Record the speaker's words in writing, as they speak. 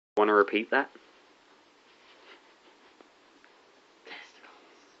Want to repeat that?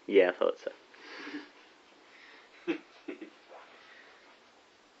 Yeah, I thought so.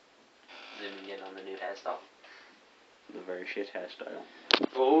 Zooming in on the new hairstyle. The very shit hairstyle.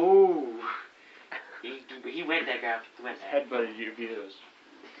 Oh! He went there, girl. He went there. Headbutted your viewers.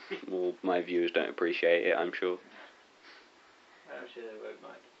 Well, my viewers don't appreciate it, I'm sure. I'm sure they won't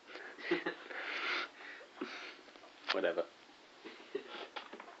mind. Whatever.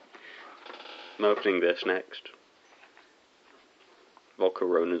 I'm opening this next.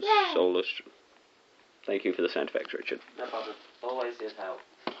 Volcarona Solar Strike. Thank you for the sound effects, Richard. No problem. Always is help.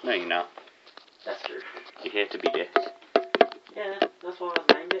 No, you're not. That's true. You're here to be Dick. Yeah, that's why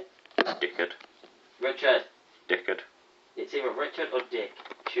I named it. Dickard. Richard. Dickard. It's either Richard or Dick.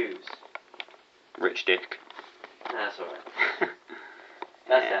 Choose. Rich Dick. That's alright.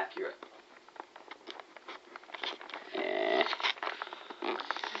 That's accurate. Yeah.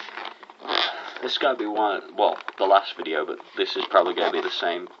 This is going to be well, the last video, but this is probably going to be the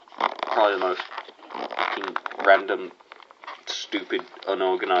same. Probably the most fucking random, stupid,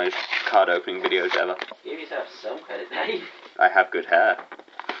 unorganised card opening videos ever. Give yourself some credit, Dave. I have good hair.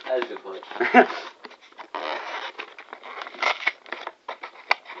 That is a good point. As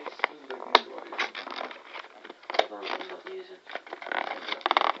long as I'm not using.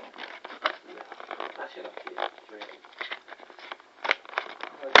 I should have to use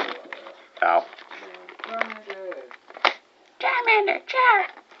Ow. Jam in the chair.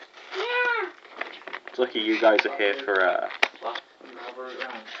 Yeah. It's lucky you guys are here for, What?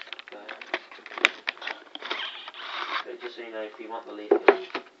 Just so you know, if you want the lead,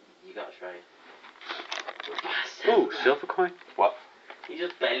 you got to trade. ooh, silver coin? What? You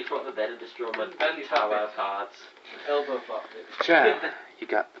just belly front the bed and destroy my belly tower of cards. Elbow flop. So, you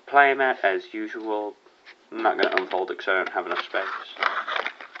got the playmat as usual. I'm not going to unfold it because I don't have enough space.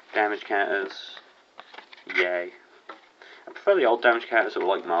 Damage counters. Yay. I prefer the old damage counters that were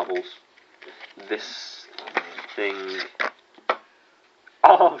like marbles. This thing.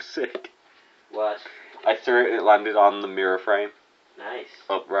 Oh, sick. What? I threw it and it landed on the mirror frame. Nice.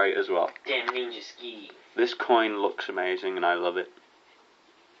 Upright as well. Damn ninja ski. This coin looks amazing and I love it.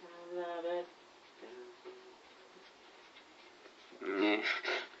 Love it. Yeah.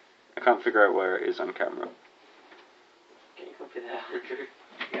 I can't figure out where it is on camera. Can you copy that, Andrew?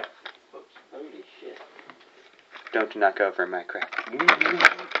 Yeah. Oops. Holy shit. Don't knock over my crap.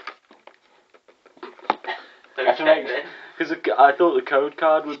 Okay, Because I thought the code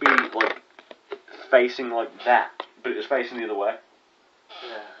card would be like facing like that, but it was facing the other way.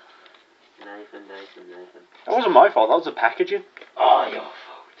 Nathan. That wasn't my fault, that was the packaging. Oh, your fault.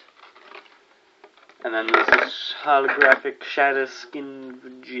 And then there's this holographic shadow skin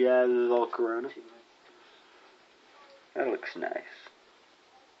Volcarona. That looks nice.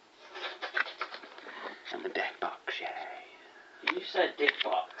 And the deck box, yay. You said dick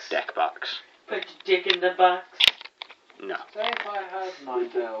box. Deck box. Put your dick in the box. No. Say if I had 9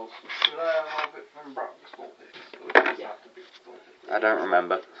 tails, should I have it from Brock's ball pits? Or does it have to be ball pits? I don't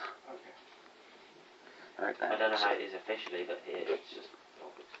remember. Okay. Right then. I don't know how it is officially, but here it's just.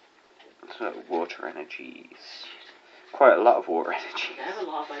 So, water energies. Quite a lot of water energies. I have a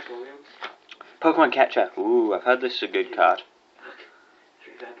lot of Vaporeons. Pokemon Catcher. Ooh, I've heard this is a good card.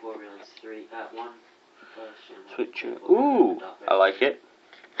 3 Vaporeons, 1 version. Switcher. Ooh, I like it.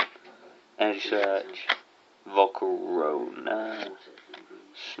 Energy Search. Volcarona.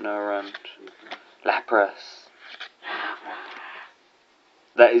 Snorunt. Lapras.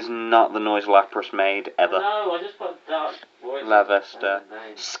 That is not the noise Lapras made ever. No, I just put Dark Voice. Lavesta.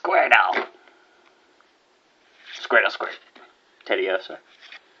 Squirtle. Squirt. Teddiursa.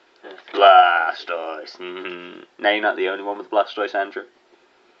 Blastoise. Now you're not the only one with Blastoise, Andrew.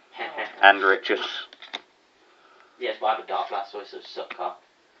 And Richard. Yes, but I have a Dark Blastoise, so suck up.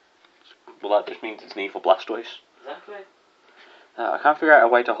 Well, that just means it's an evil Blastoise. Exactly. I can't figure out a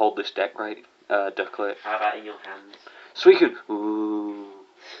way to hold this deck right. Ducklet. How about in your hands? Suicune. Ooh.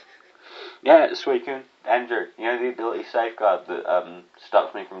 Yeah, Suicune. Andrew, you know the ability safeguard that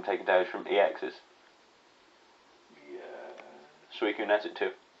stops me from taking damage from EXs? Yeah. Suicune has it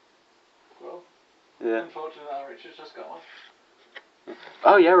too. Well, Yeah. unfortunately, Richard's just got one.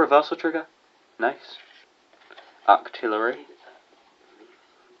 Oh yeah, reversal trigger. Nice. Artillery.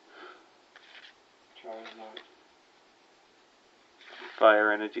 Charizard.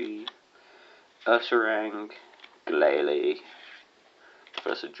 Fire energy. Ursaring. Glalie.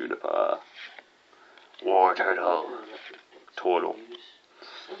 Professor Juniper. War Turtle. Turtle.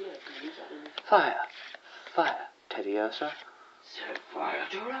 Fire. Teddiursa. Set fire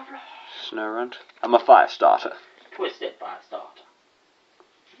to Ravla. Snorunt. I'm a fire starter. Twisted by starter.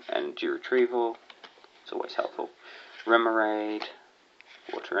 energy retrieval. It's always helpful. Remoraid,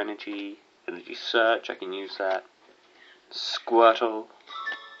 water energy search, I can use that. Squirtle,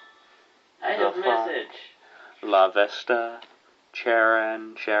 I have a message. La Vesta,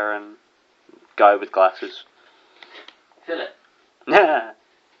 Sharon, guy with glasses. Philip.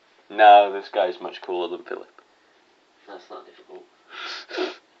 No, this guy's much cooler than Philip. That's not difficult.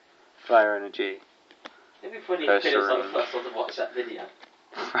 Fire energy. It'd be funny if Philip's not the first one to watch that video.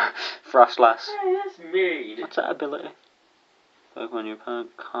 Frostlass. Hey, that's mean. What's that ability? When your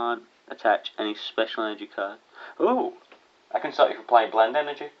opponent can't attach any special energy card. Ooh! I can start you from playing Blend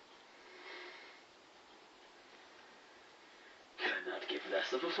Energy. I'd give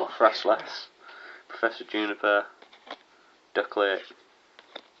this a flop. Frostlass. Professor Juniper. Ducklet.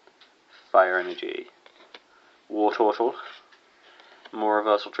 Fire Energy. War Turtle. More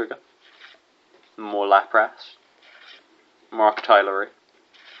Reversal Trigger. More Lapras. More Archetylery.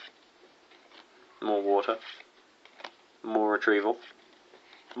 More Water. More Retrieval.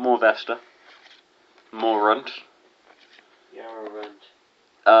 More Vesta. More Runt. You're a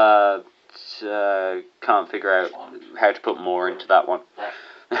runt. Can't figure out how to put more into that one.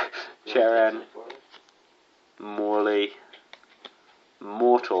 Charan. Morley.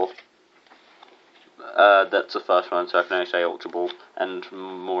 Mortal. That's the first one, so I can only say Ultra Ball. And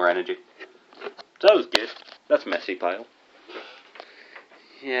more energy. So that was good. That's messy pile.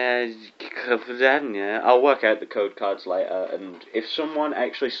 Yeah, I'll work out the code cards later, and if someone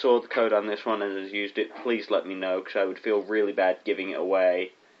actually saw the code on this one and has used it, please let me know, because I would feel really bad giving it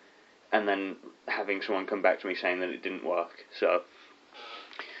away, and then having someone come back to me saying that it didn't work. So,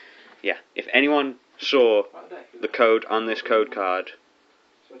 yeah, if anyone saw the code on this code card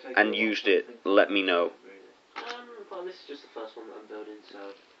and used it, let me know. Well, this is just the first one that I'm building, so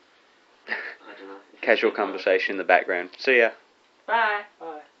I don't know. Casual conversation in the background. So yeah. Bye.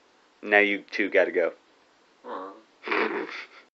 Bye. Now you two gotta go.